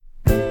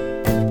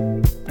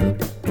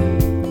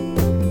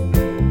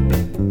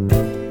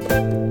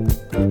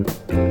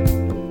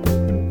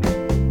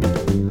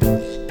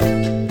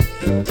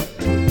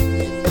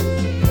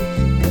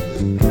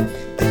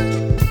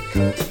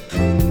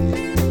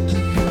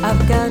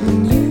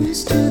gotten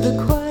used to the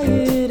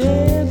quiet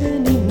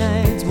ebony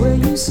nights where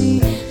you see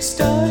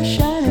stars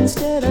shine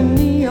instead of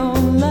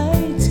neon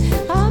lights.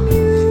 I'm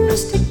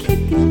used to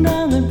kicking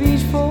down the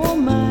beach for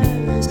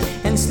miles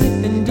and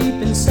slipping deep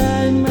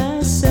inside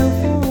myself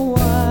for a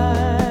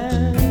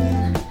while.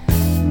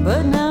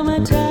 But now my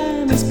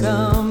time has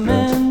come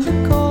and the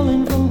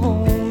calling from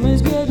home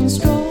is getting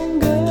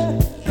stronger,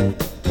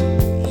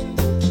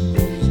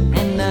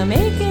 and I'm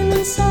aching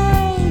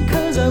inside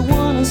 'cause I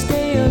wanna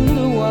stay a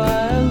little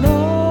while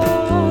longer.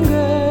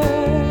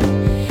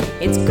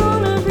 It's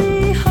gonna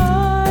be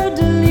hard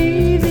to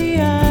leave the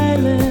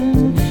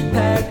island,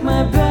 pack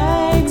my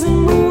bags and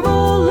move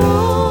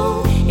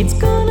along. It's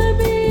gonna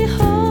be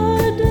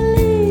hard to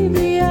leave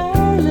the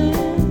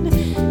island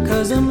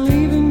 'cause I'm